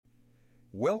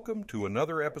Welcome to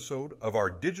another episode of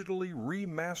our digitally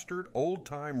remastered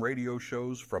old-time radio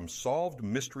shows from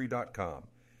SolvedMystery.com.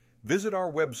 Visit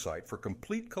our website for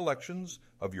complete collections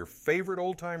of your favorite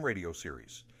old-time radio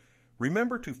series.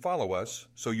 Remember to follow us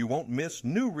so you won't miss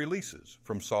new releases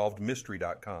from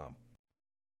SolvedMystery.com.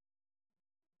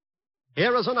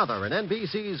 Here is another in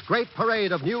NBC's great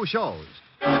parade of new shows.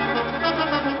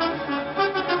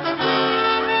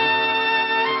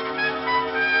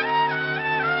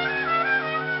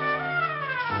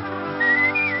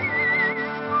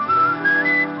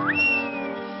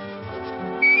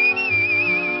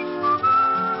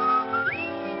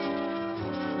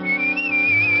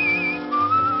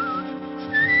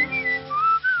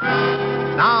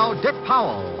 Now, Dick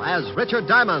Powell as Richard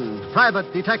Diamond,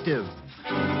 private detective.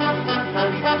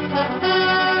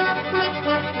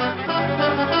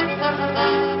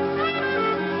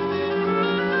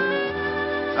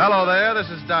 Hello there, this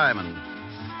is Diamond.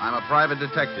 I'm a private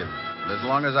detective. And as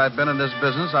long as I've been in this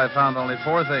business, I've found only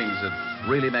four things that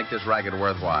really make this racket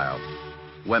worthwhile.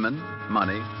 Women,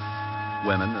 money,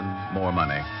 women, and more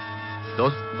money.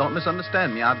 Don't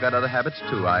misunderstand me. I've got other habits,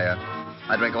 too. I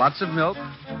drink lots of milk,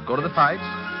 go to the fights,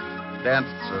 dance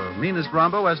meanest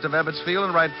rumba west of Ebbets Field,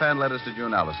 and write fan letters to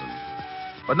June Allison.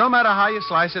 But no matter how you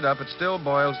slice it up, it still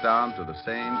boils down to the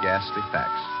same ghastly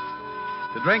facts.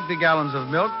 To drink the gallons of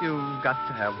milk, you've got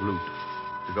to have loot.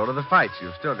 To go to the fights,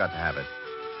 you've still got to have it.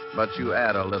 But you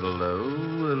add a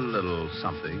little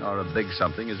something, or a big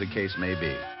something, as the case may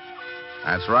be.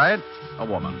 That's right, a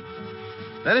woman.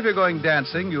 Then if you're going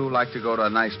dancing, you like to go to a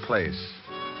nice place.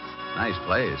 Nice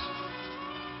place?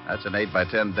 That's an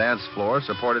 8x10 dance floor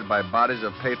supported by bodies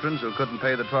of patrons who couldn't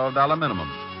pay the $12 minimum.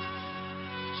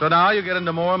 So now you get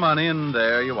into more money, and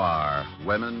there you are.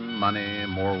 Women, money,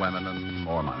 more women, and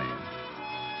more money.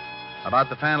 About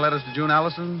the fan letters to June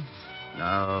Allison?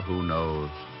 No, who knows?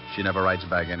 She never writes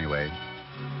back anyway.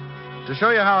 To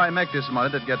show you how I make this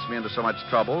money that gets me into so much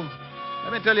trouble,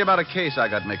 let me tell you about a case I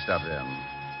got mixed up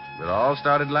in. It all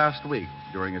started last week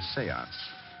during a seance.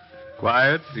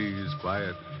 Quiet, please,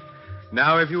 quiet.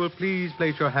 Now, if you will please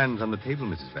place your hands on the table,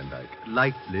 Mrs. Van Dyke.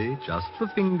 Lightly, just the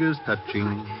fingers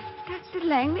touching. Dr.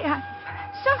 Langley, I'm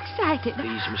so excited.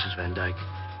 Please, Mrs. Van Dyke.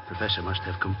 Professor must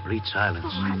have complete silence.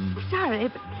 Oh, I'm sorry,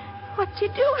 but what's he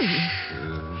doing?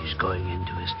 He's going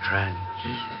into his trance.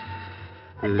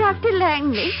 Dr.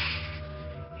 Langley.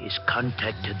 He's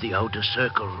contacted the outer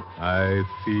circle. I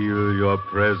feel your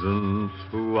presence.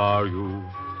 Who are you?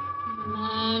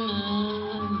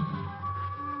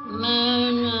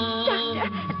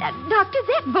 Doctor,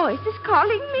 that voice is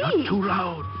calling me. Not too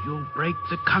loud. You'll break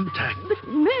the contact. But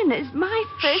Myrna's my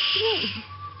first name.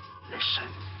 Listen.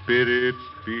 Spirit,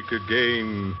 speak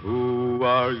again. Who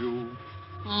are you?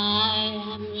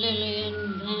 I am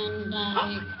Lillian Van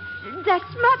Dyke.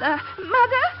 That's Mother.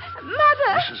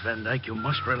 Mother. Mrs. Van Dyke, you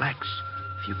must relax.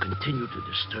 If you continue to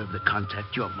disturb the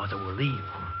contact, your mother will leave.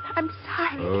 I'm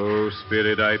sorry. Oh,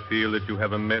 Spirit, I feel that you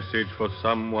have a message for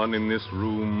someone in this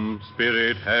room.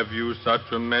 Spirit, have you such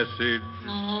a message?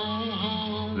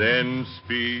 I have. Then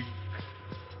speak.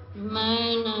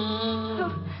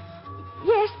 Myrna,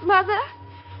 Yes, Mother.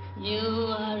 you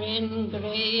are in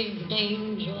grave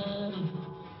danger.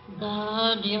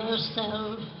 Guard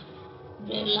yourself.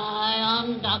 Rely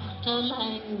on Dr.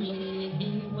 Langley.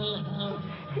 He will help.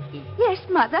 Yes,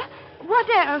 Mother. What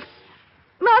else?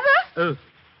 Mother?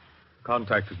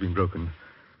 Contact has been broken.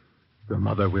 Your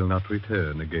mother will not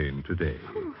return again today.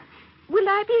 Will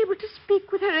I be able to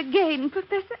speak with her again,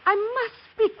 Professor? I must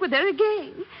speak with her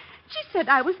again. She said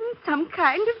I was in some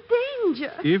kind of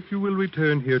danger. If you will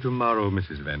return here tomorrow,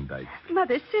 Mrs. Van Dyke.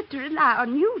 Mother said to rely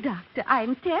on you, Doctor. I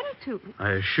intend to.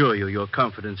 I assure you your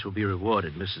confidence will be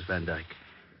rewarded, Mrs. Van Dyke.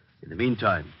 In the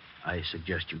meantime, I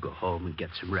suggest you go home and get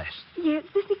some rest. Yes,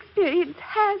 this experience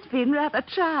has been rather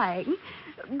trying.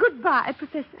 Goodbye,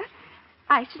 Professor.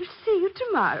 I shall see you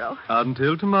tomorrow.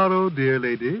 Until tomorrow, dear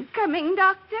lady. Coming,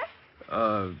 Doctor?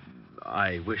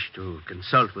 I wish to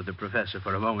consult with the professor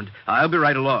for a moment. I'll be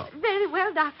right along. Very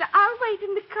well, Doctor. I'll wait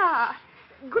in the car.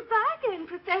 Goodbye again,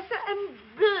 Professor, and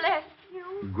bless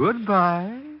you.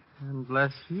 Goodbye, and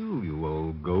bless you, you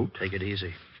old goat. Take it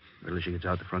easy. Wait till she gets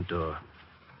out the front door.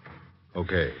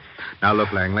 Okay. Now,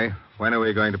 look, Langley. When are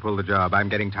we going to pull the job? I'm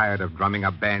getting tired of drumming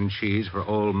up banshees for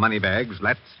old moneybags.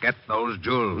 Let's get those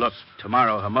jewels. Look,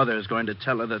 tomorrow her mother is going to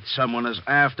tell her that someone is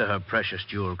after her precious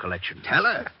jewel collection. Tell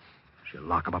her. She'll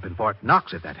lock him up in Fort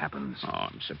Knox if that happens. Oh,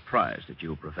 I'm surprised at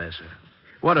you, Professor.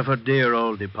 What if her dear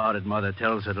old departed mother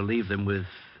tells her to leave them with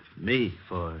me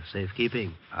for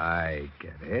safekeeping? I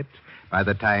get it. By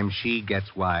the time she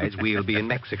gets wise, we'll be in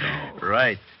Mexico.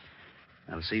 Right.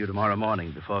 I'll see you tomorrow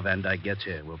morning before Van Dyke gets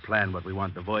here. We'll plan what we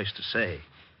want the voice to say.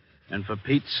 And for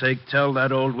Pete's sake, tell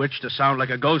that old witch to sound like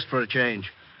a ghost for a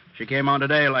change. She came on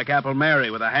today like Apple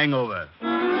Mary with a hangover.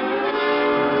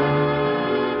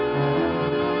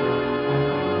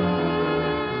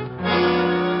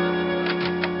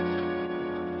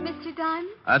 Mr. Diamond?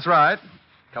 That's right.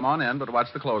 Come on in, but watch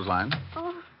the clothesline.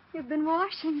 Oh, you've been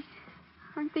washing.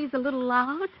 Aren't these a little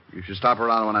loud? You should stop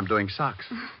around when I'm doing socks.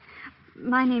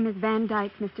 My name is Van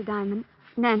Dyke, Mr. Diamond.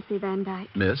 Nancy Van Dyke.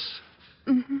 Miss?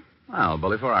 Mm-hmm. Well,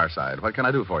 bully for our side. What can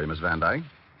I do for you, Miss Van Dyke?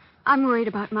 I'm worried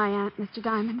about my aunt, Mr.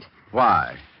 Diamond.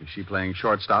 Why? Is she playing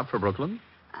shortstop for Brooklyn?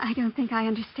 I don't think I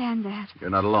understand that. You're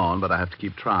not alone, but I have to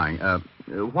keep trying.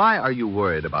 Why are you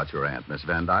worried about your aunt, Miss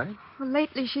Van Dyke? Well,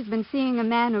 lately she's been seeing a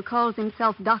man who calls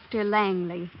himself Dr.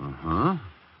 Langley. Uh-huh.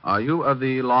 Are you of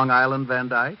the Long Island Van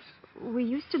Dykes? We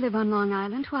used to live on Long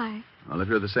Island. Why? Well, if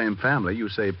you're the same family, you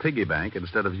say piggy bank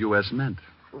instead of U.S. Mint.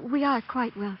 We are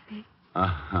quite wealthy.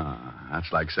 Uh-huh.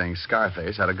 That's like saying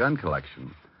Scarface had a gun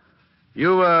collection.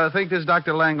 You think this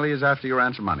Dr. Langley is after your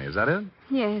aunt's money, is that it?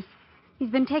 Yes. He's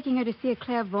been taking her to see a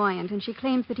clairvoyant, and she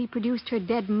claims that he produced her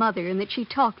dead mother and that she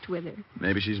talked with her.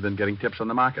 Maybe she's been getting tips on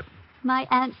the market. My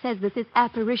aunt says that this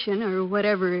apparition, or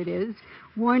whatever it is,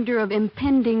 warned her of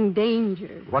impending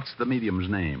danger. What's the medium's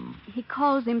name? He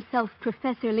calls himself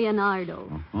Professor Leonardo.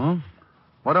 Uh-huh.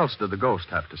 What else did the ghost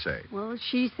have to say? Well,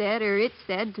 she said, or it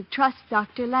said, to trust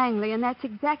Dr. Langley, and that's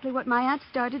exactly what my aunt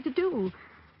started to do.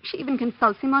 She even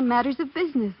consults him on matters of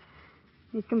business.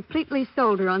 He's completely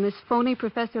sold her on this phony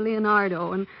Professor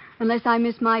Leonardo, and unless I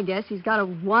miss my guess, he's got a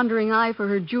wandering eye for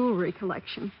her jewelry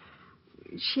collection.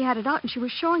 She had it out, and she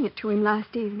was showing it to him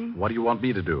last evening. What do you want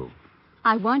me to do?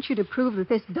 I want you to prove that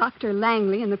this Dr.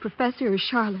 Langley and the professor are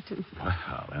charlatans.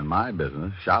 Well, in my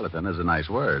business, charlatan is a nice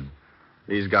word.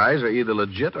 These guys are either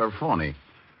legit or phony.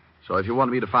 So if you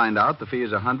want me to find out, the fee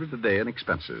is $100 a day in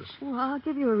expenses. Well, I'll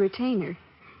give you a retainer.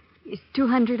 Is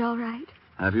 $200 all right?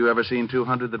 Have you ever seen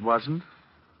 200 that wasn't?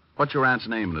 What's your aunt's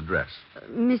name and address?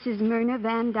 Mrs. Myrna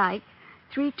Van Dyke,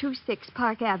 326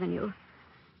 Park Avenue.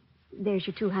 There's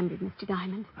your $200, Mr.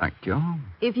 Diamond. Thank you.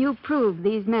 If you prove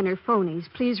these men are phonies,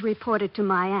 please report it to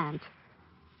my aunt.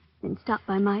 Then stop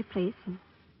by my place, and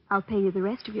I'll pay you the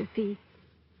rest of your fee.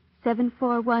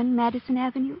 741 Madison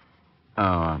Avenue.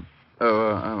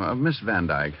 Miss Van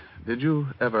Dyke, did you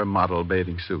ever model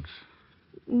bathing suits?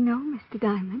 No, Mr.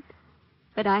 Diamond.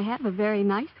 But I have a very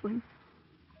nice one.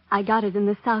 I got it in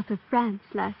the south of France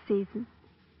last season.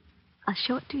 I'll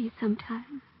show it to you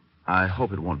sometime. I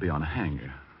hope it won't be on a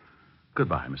hanger.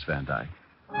 Goodbye, Miss Van Dyke.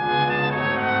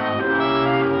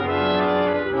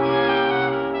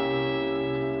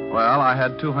 Well, I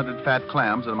had 200 fat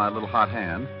clams in my little hot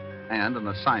hand and an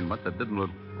assignment that didn't look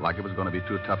like it was going to be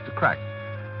too tough to crack.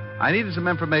 I needed some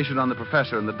information on the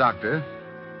professor and the doctor,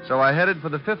 so I headed for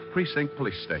the 5th Precinct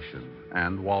Police Station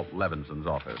and Walt Levinson's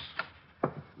office.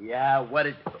 Yeah, what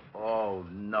did... Oh,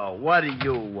 no. What do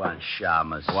you want,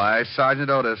 Shamus? Why,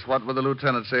 Sergeant Otis, what will the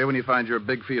lieutenant say when he finds your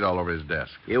big feet all over his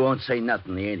desk? He won't say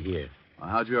nothing. He ain't here. Well,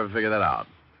 how'd you ever figure that out?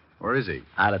 Where is he?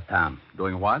 Out of town.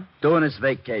 Doing what? Doing his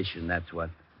vacation, that's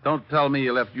what. Don't tell me he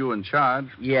left you in charge.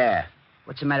 Yeah.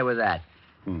 What's the matter with that?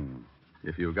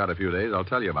 If you've got a few days, I'll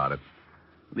tell you about it.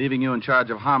 Leaving you in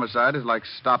charge of homicide is like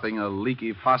stopping a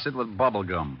leaky faucet with bubble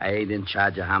gum. I ain't in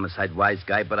charge of homicide, wise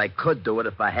guy, but I could do it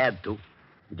if I had to.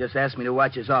 He just asked me to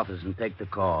watch his office and take the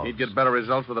call. He'd get better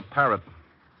results with a parrot.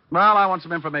 Well, I want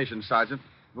some information, Sergeant.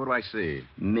 Who do I see?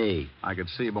 Me. I could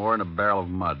see more in a barrel of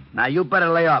mud. Now, you better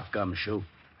lay off, Gumshoe.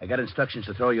 I got instructions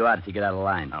to throw you out if you get out of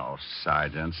line. Oh,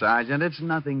 Sergeant, it's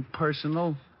nothing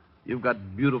personal. You've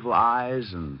got beautiful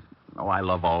eyes, and, I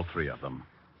love all three of them.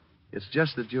 It's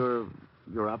just that you're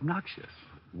obnoxious.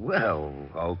 Well,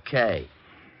 okay.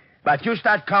 But you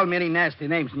start calling me any nasty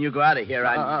names and you go out of here,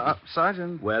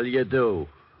 Sergeant. Well, you do.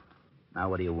 Now,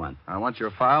 what do you want? I want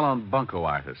your file on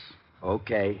buncoitis.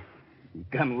 Okay. You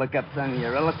gonna look up some of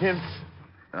your relatives?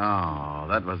 Oh,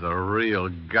 that was a real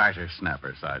garter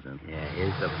snapper, Sergeant. Yeah,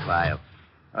 here's the file.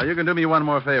 You can do me one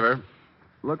more favor.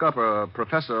 Look up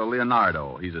Professor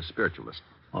Leonardo. He's a spiritualist.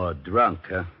 Oh, drunk,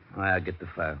 huh? Well, I'll get the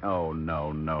file. Oh,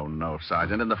 no,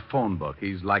 Sergeant. In the phone book,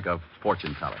 he's like a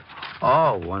fortune teller.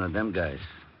 Oh, one of them guys.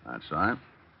 That's right.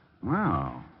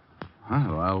 Wow.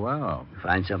 Well.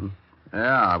 Find something?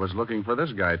 Yeah, I was looking for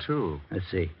this guy, too. Let's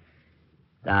see.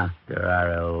 Dr.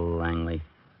 R.L. Langley.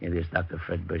 Alias Dr.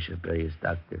 Fred Bishop. Alias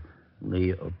Dr.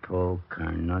 Leopold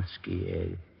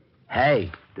Karnowski.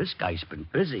 Hey, this guy's been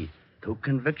busy. 2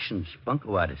 convictions.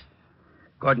 Bunco artist.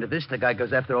 According to this, the guy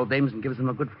goes after old dames and gives them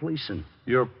a good fleecing.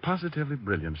 You're positively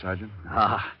brilliant, Sergeant.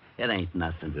 It ain't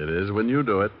nothing. It is when you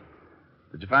do it.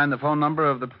 Did you find the phone number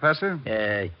of the professor?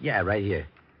 Yeah, right here.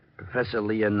 Professor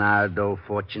Leonardo,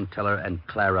 fortune teller, and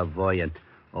clairvoyant.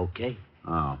 Okay?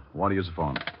 Oh, want to use the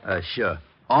phone? Sure.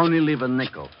 Only leave a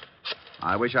nickel.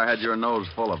 I wish I had your nose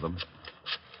full of them.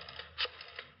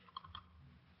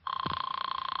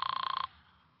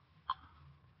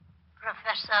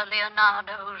 Professor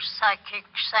Leonardo's Psychic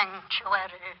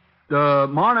Sanctuary.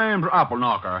 My name's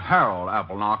Appleknocker, Harold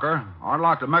Appleknocker. I'd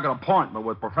like to make an appointment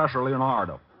with Professor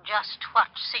Leonardo. Just what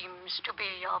seems to be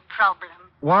your problem?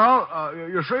 Well,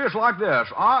 you see, it's like this.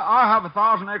 I have a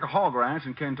 1,000-acre hog ranch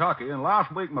in Kentucky, and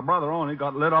last week my brother Oney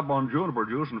got lit up on juniper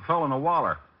juice and fell in a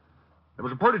water. It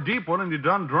was a pretty deep one, and he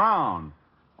done drowned.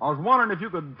 I was wondering if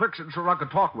you could fix it so I could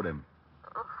talk with him.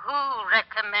 Who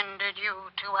recommended you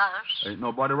to us? Ain't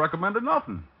nobody recommended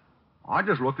nothing. I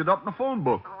just looked it up in the phone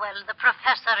book. Well, the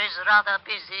professor is rather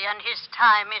busy, and his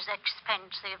time is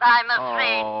expensive. I'm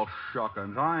afraid... Oh,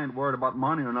 shuckins. I ain't worried about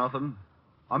money or nothing.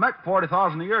 I make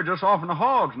 $40,000 a year just off in the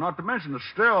hogs, not to mention the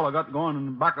still I got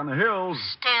going back on the hills.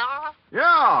 Still?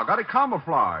 Yeah, got it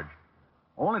camouflaged.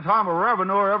 Only time a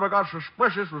revenuer ever got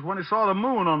suspicious was when he saw the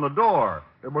moon on the door.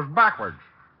 It was backwards.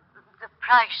 The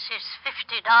price is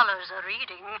 $50 a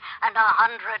reading, and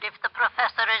 $100 if the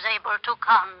professor is able to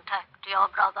contact your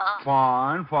brother.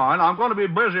 Fine. I'm going to be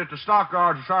busy at the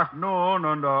stockyards this afternoon,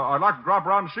 and I'd like to drop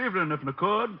around this evening if I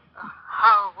could.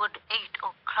 How would 8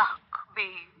 o'clock be?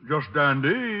 Just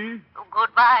dandy.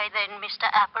 Goodbye, then, Mr.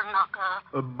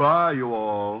 Appleknocker. Bye, you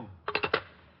all.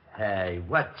 Hey,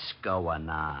 what's going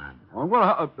on? I'm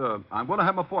going to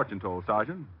have my fortune told,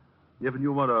 Sergeant. If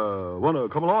you want to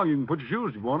come along, you can put your shoes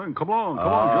if you want to, and come along,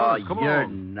 John, come you're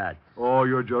along. nuts. Oh,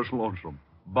 you're just lonesome.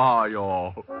 Bye,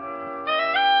 y'all.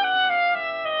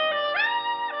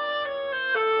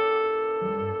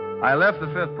 I left the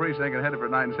 5th Precinct and headed for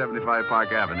 975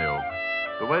 Park Avenue.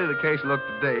 The way the case looked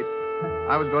to date,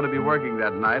 I was going to be working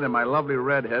that night, and my lovely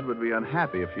redhead would be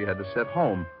unhappy if she had to sit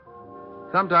home.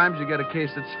 Sometimes you get a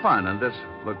case that's fun, and this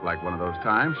looked like one of those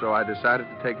times, so I decided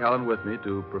to take Helen with me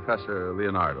to Professor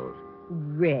Leonardo's.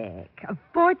 Rick, a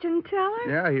fortune teller?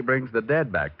 Yeah, he brings the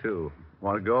dead back, too.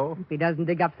 Want to go? If he doesn't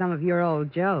dig up some of your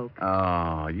old jokes.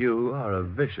 Oh, you are a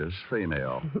vicious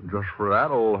female. Just for that,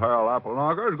 old Harold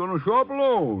Appleknocker is going to show up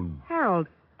alone. Harold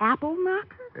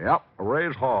Appleknocker? Yep,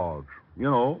 raise hogs. You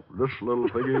know, this little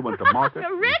figure went to market.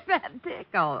 Rick, that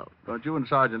tickle. Don't you and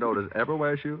Sergeant Otis ever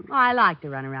wear shoes? Oh, I like to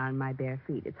run around in my bare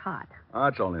feet. It's hot.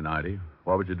 That's only 90.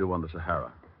 What would you do on the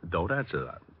Sahara? Don't answer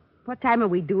that. What time will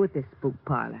we do at this spook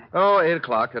parlor? Oh, 8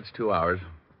 o'clock. That's 2 hours.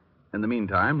 In the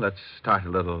meantime, let's start a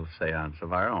little seance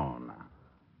of our own.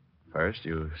 First,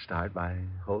 you start by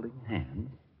holding hands.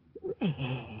 Rick.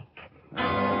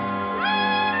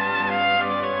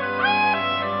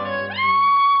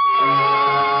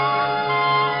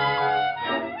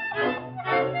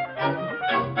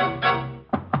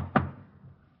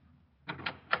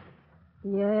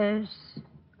 Yes.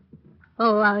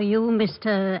 Oh, are you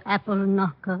Mr.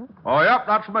 Appleknocker? Oh, yep,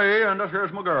 that's me, and this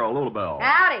here's my girl, Lulabelle.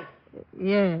 Howdy.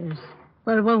 Yes.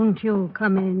 Well, won't you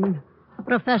come in?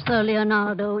 Professor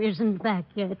Leonardo isn't back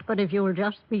yet, but if you'll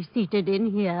just be seated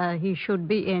in here, he should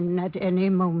be in at any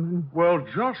moment. Well,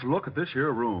 just look at this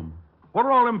here room. What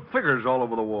are all them figures all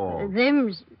over the wall?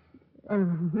 Those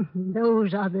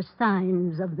are the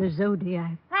signs of the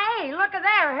zodiac. Hey, look at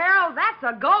there, Harold. That's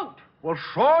a goat. Well,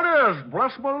 so it is.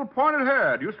 Bless my little pointed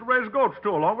head. Used to raise goats, too,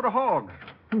 along with the hogs.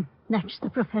 That's the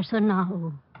professor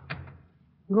now.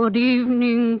 Good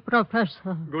evening,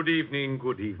 Professor. Good evening,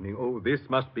 good evening. Oh, this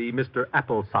must be Mr.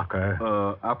 Applesucker.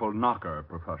 Appleknocker,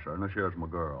 Professor, and this here's my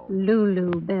girl.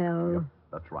 Lulu Bell. Yep,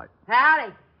 that's right.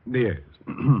 Howdy. Yes.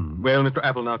 Well, Mr.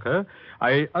 Appleknocker,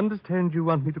 I understand you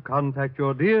want me to contact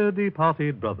your dear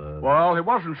departed brother. Well, he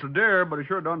wasn't so dear, but he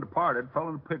sure done departed. Fell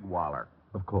in a pig waller.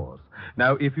 Of course.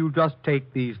 Now, if you just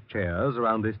take these chairs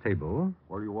around this table.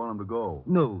 Where do you want him to go?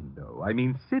 No. I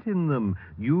mean, sit in them.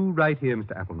 You right here,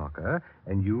 Mr. Appleknocker,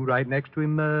 and you right next to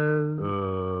him,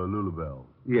 Lulabelle.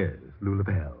 Yes,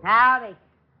 Lulabelle. Howdy.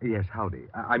 Yes, howdy.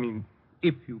 I mean,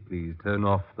 if you please, turn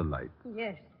off the light.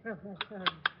 Yes, Professor.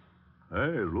 Hey,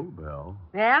 Lulabelle.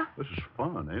 Yeah? This is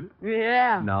fun, ain't it?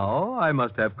 Yeah. Now, I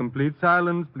must have complete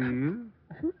silence, please.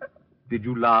 Did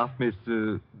you laugh, Miss,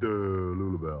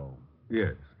 Lulabelle.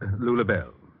 Yes,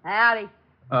 Lulabelle. Howdy.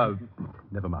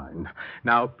 Never mind.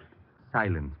 Now,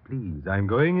 silence, please. I'm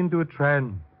going into a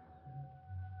trance.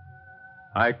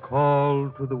 I call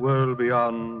to the world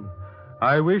beyond.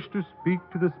 I wish to speak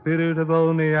to the spirit of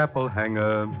Oney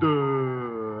Applehanger.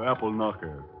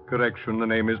 Appleknocker. Correction, the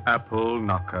name is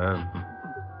Appleknocker.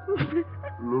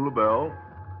 Lulabelle.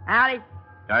 Howdy.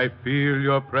 I feel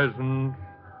your presence.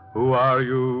 Who are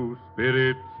you,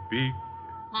 spirit? Speak.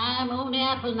 I'm only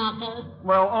apple knocker.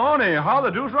 Well, Oni, how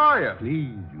the deuce are you?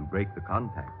 Please, you break the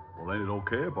contact. Well, ain't it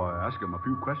okay if I ask him a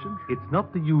few questions? It's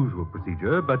not the usual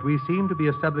procedure, but we seem to be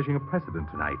establishing a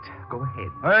precedent tonight. Go ahead.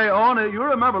 Hey, Oni, you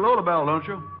remember Lulabelle, don't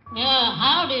you? Yeah,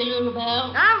 howdy, little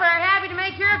bell. I'm very happy to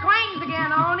make your acquaintance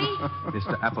again, Oni.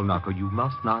 Mr. Appleknocker, you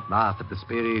must not laugh at the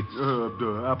spirits.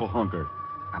 The apple hunker.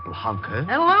 Apple hunker? And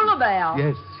Lulabelle.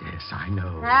 Yes, I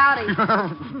know. Howdy.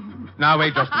 Now,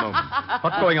 wait just a moment.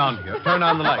 What's going on here? Turn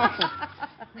on the lights.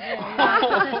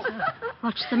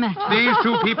 What's the matter? These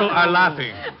two people are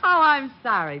laughing. Oh, I'm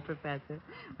sorry, Professor.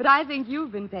 But I think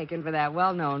you've been taken for that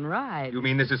well-known ride. You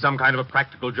mean this is some kind of a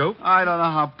practical joke? I don't know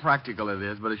how practical it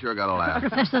is, but it sure got a laugh.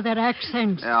 Professor, their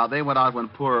accents. Yeah, they went out when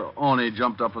poor Oni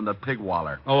jumped up from the pig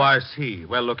waller. Oh, I see.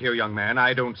 Well, look here, young man.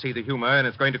 I don't see the humor, and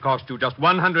it's going to cost you just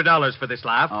 $100 for this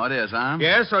laugh. Oh, it is, huh?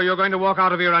 Yes, or you're going to walk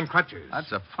out of here on crutches.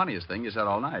 That's the funniest thing you said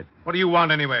all night. What do you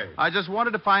want, anyway? I just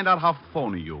wanted to find out how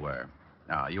phony you were.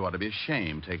 Now, you ought to be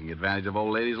ashamed taking advantage of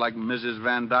old ladies like Mrs.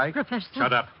 Van Dyke. Professor.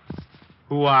 Shut up.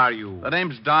 Who are you? The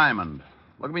name's Diamond.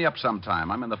 Look me up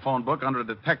sometime. I'm in the phone book under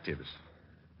detectives.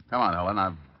 Come on, Helen.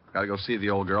 I've got to go see the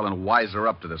old girl and wise her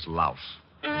up to this louse.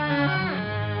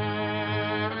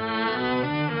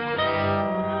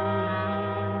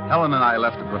 Helen and I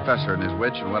left the professor and his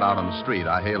witch and went out on the street.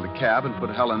 I hailed a cab and put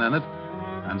Helen in it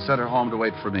and sent her home to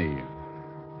wait for me.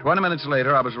 20 minutes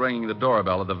later, I was ringing the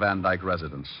doorbell of the Van Dyke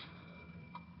residence.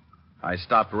 I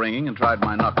stopped ringing and tried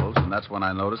my knuckles, and that's when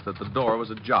I noticed that the door was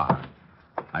ajar.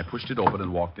 I pushed it open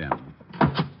and walked in.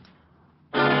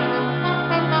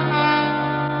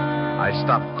 I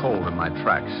stopped cold in my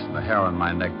tracks. The hair on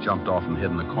my neck jumped off and hid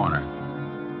in the corner.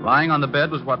 Lying on the bed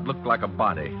was what looked like a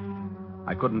body.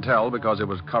 I couldn't tell because it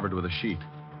was covered with a sheet.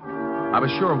 I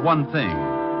was sure of one thing.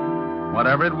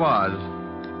 Whatever it was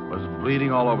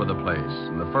bleeding all over the place,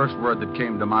 and the first word that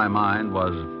came to my mind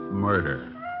was murder.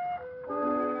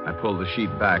 I pulled the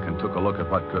sheet back and took a look at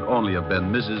what could only have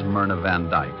been Mrs. Myrna Van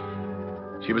Dyke.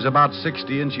 She was about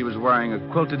 60, and she was wearing a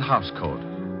quilted housecoat.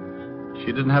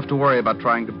 She didn't have to worry about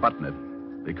trying to button it,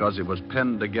 because it was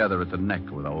pinned together at the neck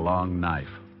with a long knife.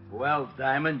 Well,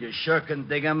 Diamond, you sure can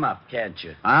dig 'em up, can't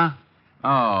you? Huh?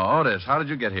 Oh, Otis, how did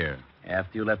you get here?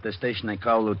 After you left the station, I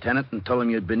called Lieutenant and told him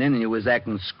you'd been in and you was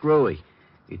acting screwy.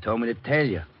 He told me to tell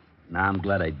you. Now, I'm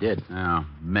glad I did. Oh,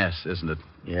 mess, isn't it?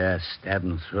 Yeah, stabbed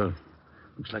in the throat.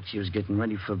 Looks like she was getting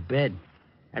ready for bed.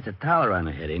 That's a towel around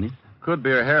her head, ain't it? Could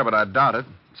be her hair, but I doubt it.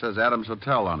 It says Adams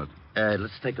Hotel on it.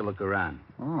 Let's take a look around.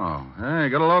 Oh, hey,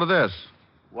 get a load of this.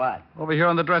 What? Over here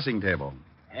on the dressing table.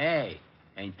 Hey,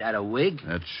 ain't that a wig?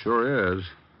 It sure is.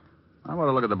 I want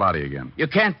to look at the body again. You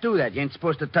can't do that. You ain't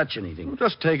supposed to touch anything. I'm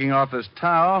just taking off this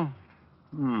towel.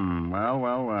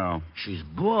 Well. She's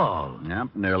bald. Yep,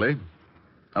 nearly.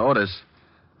 Otis,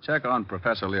 check on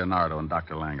Professor Leonardo and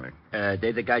Dr. Langley.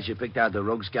 They the guys you picked out of the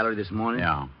Rogues Gallery this morning?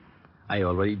 Yeah. I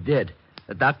already did.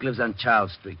 The doc lives on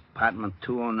Charles Street, apartment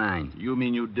 209. You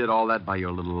mean you did all that by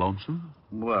your little lonesome?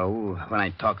 Well, when I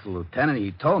talked to the lieutenant,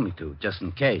 he told me to, just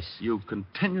in case. You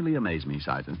continually amaze me,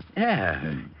 Sergeant.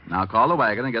 Yeah. Now call the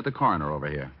wagon and get the coroner over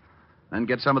here. Then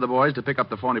get some of the boys to pick up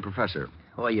the phony professor.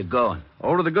 Where are you going?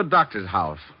 Over to the good doctor's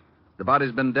house. The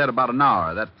body's been dead about an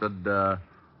hour. That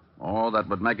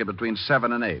would make it between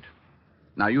 7 and 8.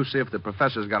 Now, you see if the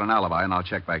professor's got an alibi, and I'll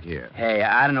check back here. Hey,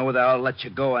 I don't know whether I'll let you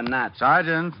go or not.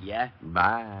 Sergeant. Yeah?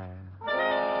 Bye.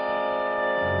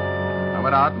 I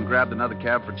went out and grabbed another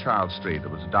cab for Charles Street. It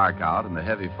was dark out, and the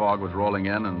heavy fog was rolling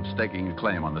in and staking a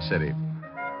claim on the city.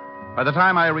 By the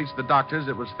time I reached the doctor's,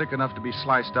 it was thick enough to be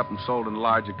sliced up and sold in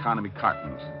large economy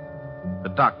cartons. The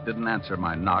doc didn't answer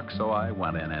my knock, so I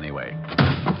went in anyway.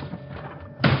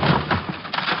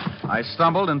 I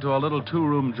stumbled into a little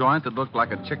two-room joint that looked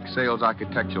like a chick sales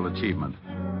architectural achievement.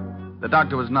 The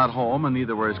doctor was not home, and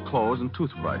neither were his clothes and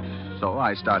toothbrush, so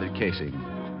I started casing.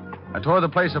 I tore the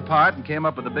place apart and came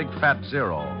up with a big fat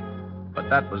 0. But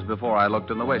that was before I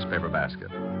looked in the wastepaper basket.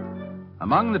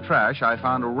 Among the trash, I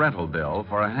found a rental bill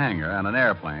for a hangar and an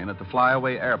airplane at the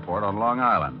Flyaway Airport on Long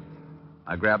Island.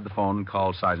 I grabbed the phone and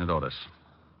called Sergeant Otis.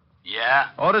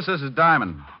 Yeah? Otis, this is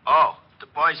Diamond. Oh, the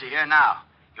boys are here now.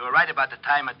 You were right about the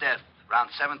time of death, around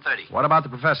 7:30. What about the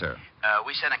professor?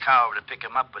 We sent a car over to pick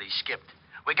him up, but he skipped.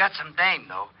 We got some dame,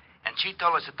 though, and she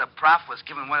told us that the prof was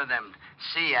giving one of them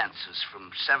seances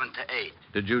from 7 to 8.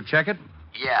 Did you check it?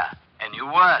 Yeah, and you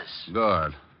was.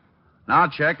 Good. Now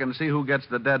check and see who gets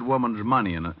the dead woman's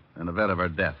money in event of her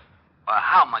death. Well,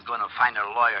 how am I going to find her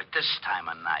lawyer at this time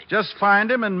of night? Just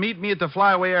find him and meet me at the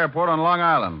Flyaway Airport on Long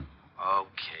Island.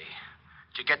 Okay.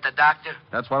 Did you get the doctor?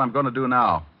 That's what I'm going to do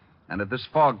now. And if this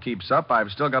fog keeps up, I've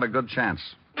still got a good chance.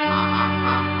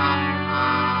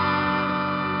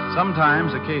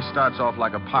 Sometimes a case starts off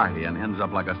like a party and ends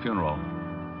up like a funeral.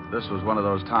 This was one of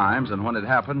those times, and when it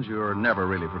happens, you're never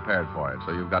really prepared for it,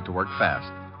 so you've got to work fast.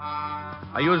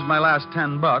 I used my last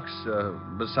 $10,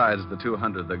 besides the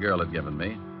 $200 the girl had given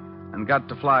me, and got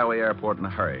to Flyaway Airport in a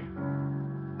hurry.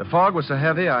 The fog was so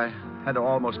heavy, I had to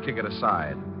almost kick it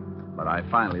aside, but I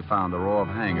finally found the row of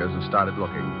hangars and started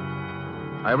looking.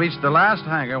 I reached the last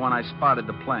hangar when I spotted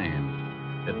the plane.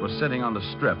 It was sitting on the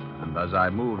strip, and as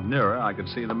I moved nearer, I could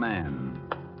see the man.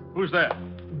 Who's there?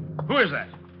 Who is that?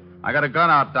 I got a gun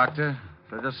out, Doctor,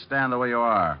 so just stand the way you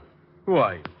are. Who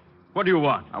are you? What do you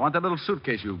want? I want that little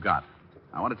suitcase you've got.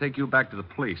 I want to take you back to the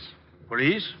police.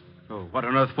 Police? Oh, what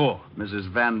on earth for?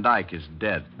 Mrs. Van Dyke is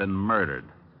dead, been murdered.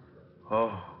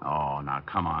 Oh. Oh, now,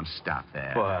 come on, stop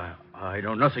that. Why, I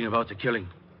know nothing about the killing.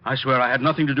 I swear I had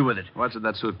nothing to do with it. What's in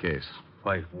that suitcase?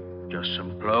 Why, just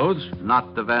some clothes.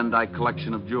 Not the Van Dyke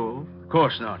collection of jewels? Of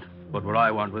course not. What would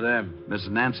I want with them? Miss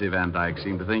Nancy Van Dyke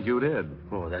seemed to think you did.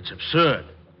 Oh, that's absurd.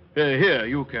 Here,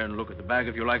 you can look at the bag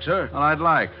if you like, sir. Well, I'd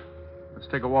like. Let's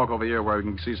take a walk over here where we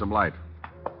can see some light.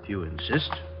 If you insist.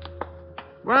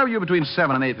 Where were you between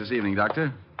 7 and 8 this evening,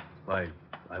 Doctor? Why,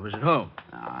 I was at home.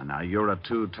 Now, you're a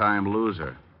two-time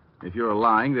loser. If you're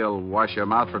lying, they'll wash your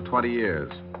mouth for 20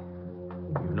 years.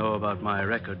 You know about my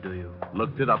record, do you?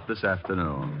 Looked it up this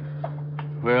afternoon.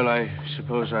 Well, I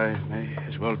suppose I may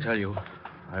as well tell you.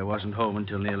 I wasn't home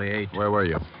until nearly 8. Where were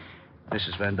you?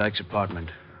 Mrs. Van Dyke's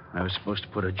apartment. I was supposed to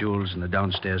put her jewels in the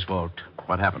downstairs vault.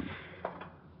 What happened?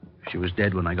 She was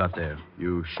dead when I got there.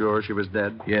 You sure she was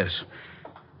dead? Yes.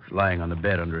 Lying on the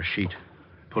bed under a sheet.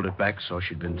 Pulled it back, saw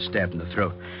she'd been stabbed in the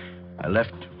throat. I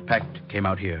left, packed, came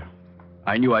out here.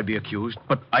 I knew I'd be accused,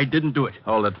 but I didn't do it.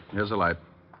 Hold it. Here's the light.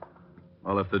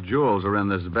 Well, if the jewels are in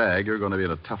this bag, you're going to be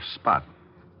in a tough spot.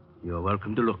 You're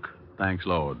welcome to look. Thanks,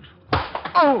 loads.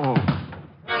 Oh!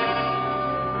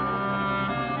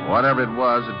 Whatever it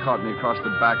was, it caught me across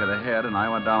the back of the head, and I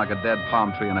went down like a dead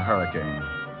palm tree in a hurricane.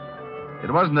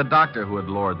 It wasn't the doctor who had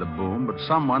lowered the boom, but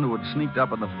someone who had sneaked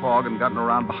up in the fog and gotten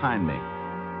around behind me.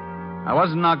 I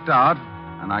wasn't knocked out,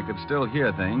 and I could still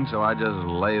hear things, so I just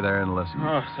lay there and listened.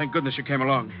 Oh, thank goodness you came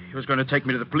along. He was going to take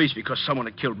me to the police because someone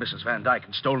had killed Mrs. Van Dyke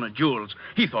and stolen her jewels.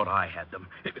 He thought I had them.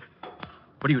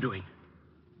 What are you doing?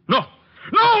 No!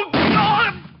 No!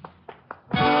 No!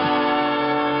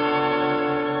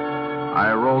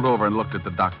 I rolled over and looked at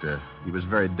the doctor. He was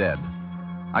very dead.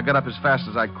 I got up as fast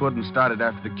as I could and started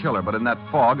after the killer, but in that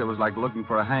fog, it was like looking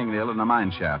for a hangnail in a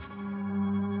mine shaft.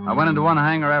 I went into one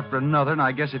hangar after another, and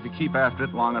I guess if you keep after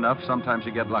it long enough, sometimes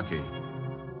you get lucky.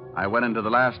 I went into the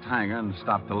last hangar and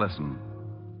stopped to listen.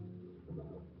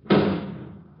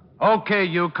 Okay,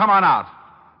 you, come on out.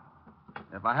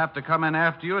 If I have to come in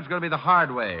after you, it's going to be the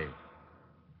hard way.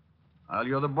 Well,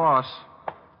 you're the boss.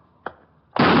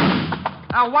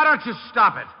 Now, why don't you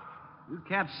stop it? You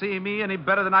can't see me any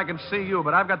better than I can see you,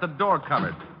 but I've got the door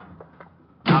covered.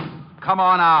 Now, come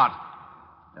on out.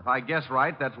 If I guess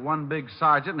right, that's one big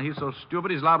sergeant, and he's so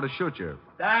stupid he's liable to shoot you.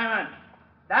 Diamond!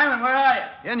 Diamond, where are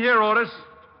you? In here, Otis.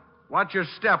 Watch your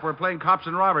step. We're playing cops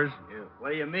and robbers.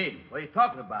 What do you mean? What are you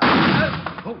talking about?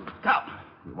 Oh, stop.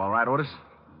 You all right, Otis?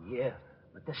 Yeah,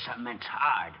 but this cement's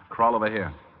hard. Crawl over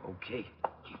here. Okay.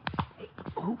 Hey,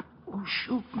 who's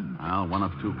shooting? Well, one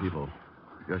of two people.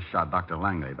 Just shot Dr.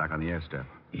 Langley back on the airstrip.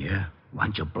 Yeah? Why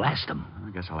don't you blast him?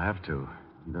 I guess I'll have to.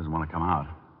 He doesn't want to come out.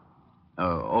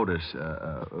 Otis,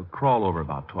 crawl over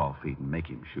about 12 feet and make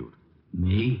him shoot.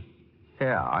 Me?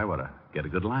 Yeah, I ought to get a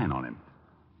good line on him.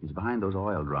 He's behind those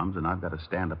oil drums, and I've got to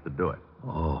stand up to do it.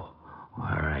 Oh,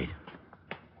 all right.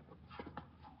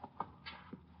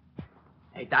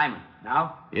 Hey, Diamond,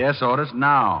 now? Yes, Otis,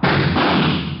 now.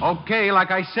 Okay,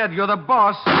 like I said, you're the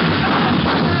boss.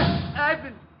 I've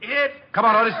been hit. Come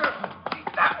on, Otis.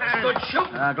 That was good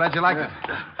shooting. Glad you liked it.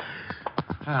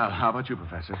 Well, how about you,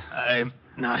 Professor? I'm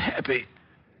not happy.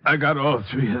 I got all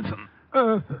 3 of them.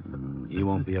 He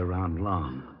won't be around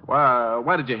long.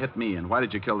 Why did you hit me, and why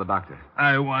did you kill the doctor?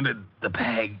 I wanted the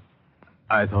bag.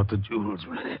 I thought the jewels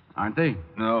were in it. Aren't they?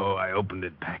 No, I opened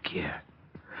it back here.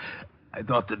 I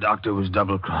thought the doctor was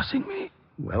double-crossing me.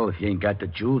 Well, if you ain't got the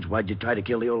jewels, why'd you try to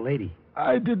kill the old lady?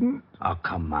 I didn't. Oh,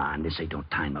 come on. This ain't no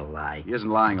time to lie. He isn't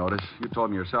lying, Otis. You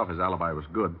told me yourself his alibi was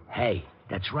good. Hey,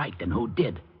 that's right. Then who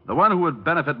did? The one who would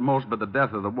benefit most by the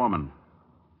death of the woman.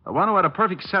 The one who had a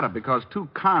perfect setup because 2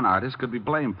 con artists could be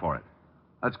blamed for it.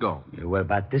 Let's go. Yeah, what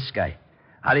about this guy?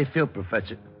 How do you feel,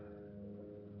 Professor?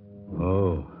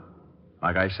 Oh.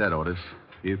 Like I said, Otis,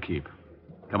 you keep.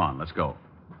 Come on, let's go.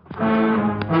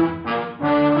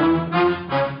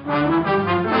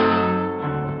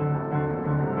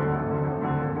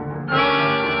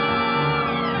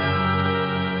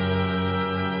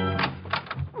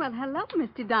 Well,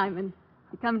 Mr. Diamond.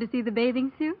 You come to see the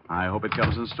bathing suit? I hope it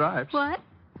comes in stripes. What?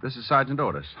 This is Sergeant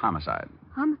Otis, homicide.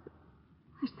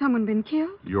 Has someone been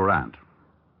killed? Your aunt.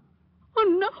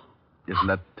 Oh, no. Isn't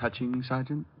that touching,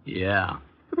 Sergeant? Yeah.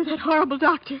 For that horrible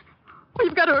doctor. Oh,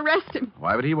 you've got to arrest him.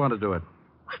 Why would he want to do it?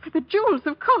 Why, for the jewels,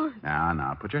 of course.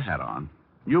 Now, put your hat on.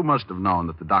 You must have known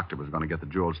that the doctor was going to get the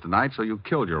jewels tonight, so you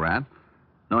killed your aunt,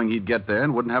 knowing he'd get there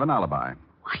and wouldn't have an alibi.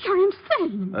 Why, you're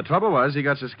insane. The trouble was, he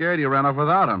got so scared he ran off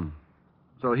without him.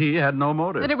 So he had no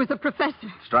motive. That it was the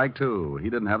professor. Strike two. He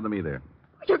didn't have them either.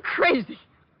 You're crazy.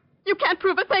 You can't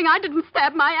prove a thing. I didn't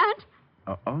stab my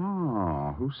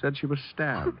aunt. Who said she was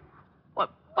stabbed? Well,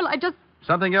 I just...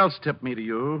 Something else tipped me to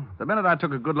you. The minute I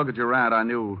took a good look at your aunt, I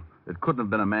knew it couldn't have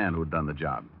been a man who'd done the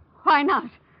job. Why not?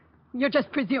 You're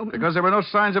just presuming. Because there were no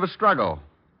signs of a struggle.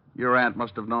 Your aunt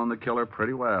must have known the killer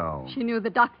pretty well. She knew the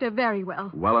doctor very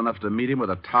well. Well enough to meet him with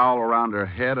a towel around her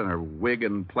head and her wig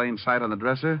in plain sight on the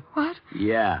dresser? What?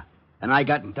 Yeah. And I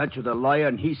got in touch with a lawyer,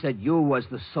 and he said you was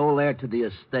the sole heir to the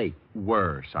estate.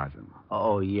 Were, Sergeant.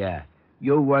 Oh, yeah.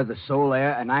 You were the sole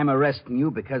heir, and I'm arresting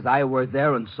you because I were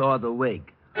there and saw the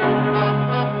wig.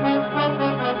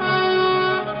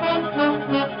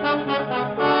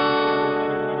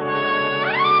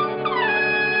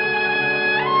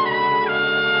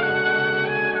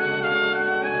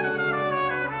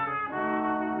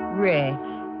 Rick,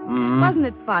 wasn't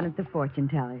it fun at the fortune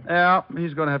teller? Yeah,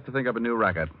 he's going to have to think up a new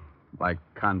racket. Like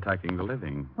contacting the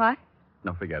living. What?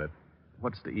 No, forget it.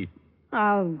 What's to eat?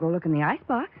 I'll go look in the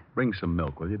icebox. Bring some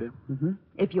milk, will you, dear? Mm-hmm.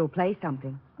 If you'll play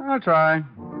something. I'll try.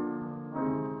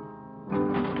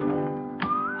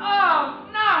 Oh,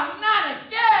 no, not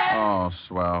again! Oh,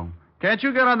 swell. Can't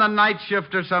you get on the night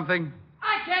shift or something?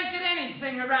 I can't get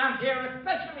anything around here,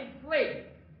 especially sleep.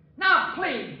 Now,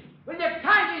 please, will you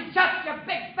kindly shut your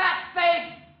big fat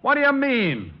face? What do you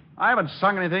mean? I haven't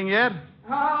sung anything yet.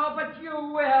 Oh, but you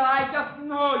will. I just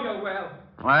know you will.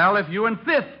 Well, if you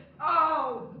insist.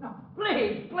 Oh, no,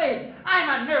 please, please.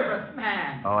 I'm a nervous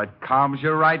man. Oh, it calms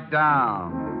you right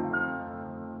down.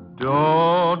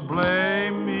 Don't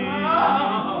blame me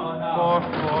for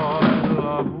falling in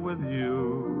love with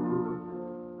you.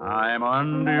 I'm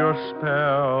under your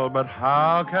spell, but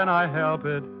how can I help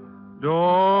it?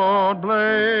 Don't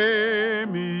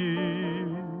blame me.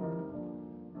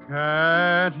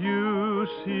 Can't you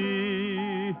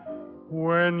see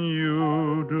when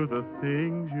you do the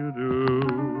things you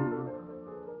do?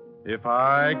 If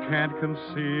I can't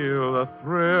conceal the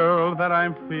thrill that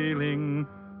I'm feeling,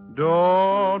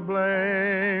 don't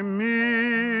blame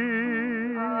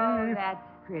me. Oh, that's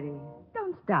pretty.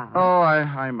 Don't stop. Oh,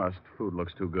 I must. Food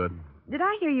looks too good. Did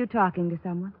I hear you talking to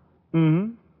someone?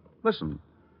 Mm-hmm. Listen.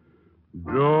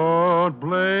 Don't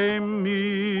blame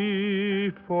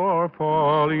me for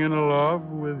falling in love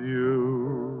with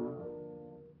you.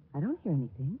 I don't hear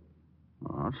anything.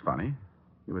 Oh, that's funny.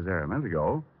 He was there a minute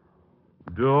ago.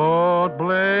 Don't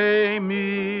blame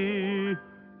me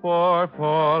for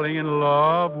falling in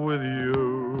love with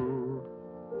you.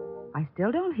 I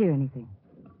still don't hear anything.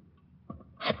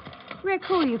 Rick,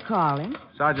 who are you calling?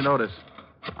 Sergeant Otis.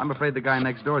 I'm afraid the guy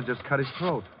next door has just cut his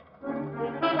throat.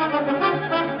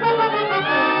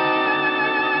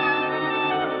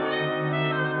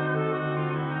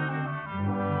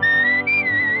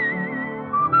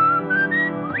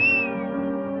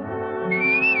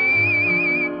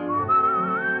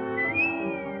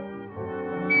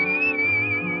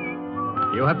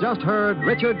 You have just heard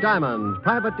Richard Diamond,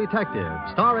 Private Detective,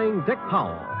 starring Dick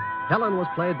Powell. Helen was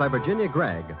played by Virginia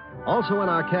Gregg. Also in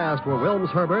our cast were Wilms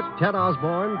Herbert, Ted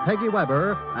Osborne, Peggy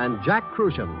Weber, and Jack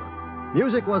Crucian.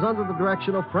 Music was under the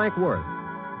direction of Frank Worth.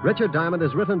 Richard Diamond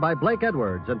is written by Blake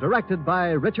Edwards and directed by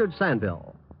Richard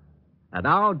Sandville. And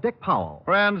now, Dick Powell.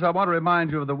 Friends, I want to remind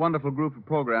you of the wonderful group of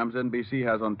programs NBC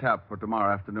has on tap for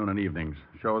tomorrow afternoon and evenings.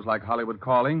 Shows like Hollywood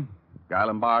Calling, Guy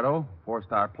Lombardo,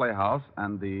 Four-Star Playhouse,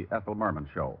 and the Ethel Merman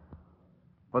Show.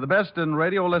 For the best in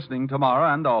radio listening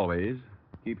tomorrow and always,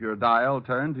 keep your dial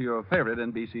turned to your favorite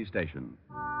NBC station.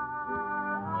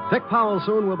 Dick Powell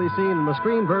soon will be seen in the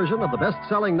screen version of the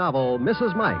best-selling novel,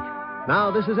 Mrs. Mike. Now,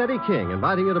 this is Eddie King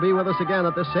inviting you to be with us again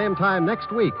at this same time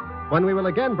next week when we will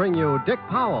again bring you Dick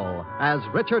Powell as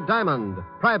Richard Diamond,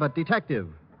 Private Detective.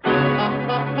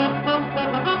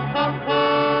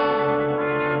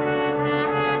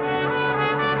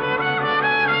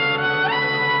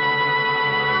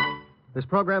 This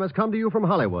program has come to you from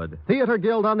Hollywood. Theater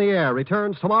Guild on the Air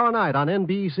returns tomorrow night on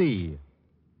NBC.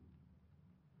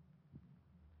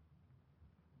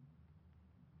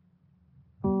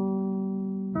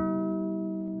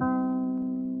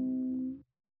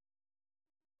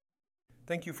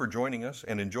 Thank you for joining us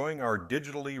and enjoying our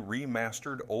digitally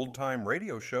remastered old-time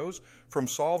radio shows from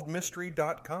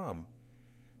SolvedMystery.com.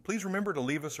 Please remember to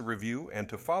leave us a review and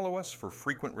to follow us for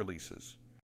frequent releases.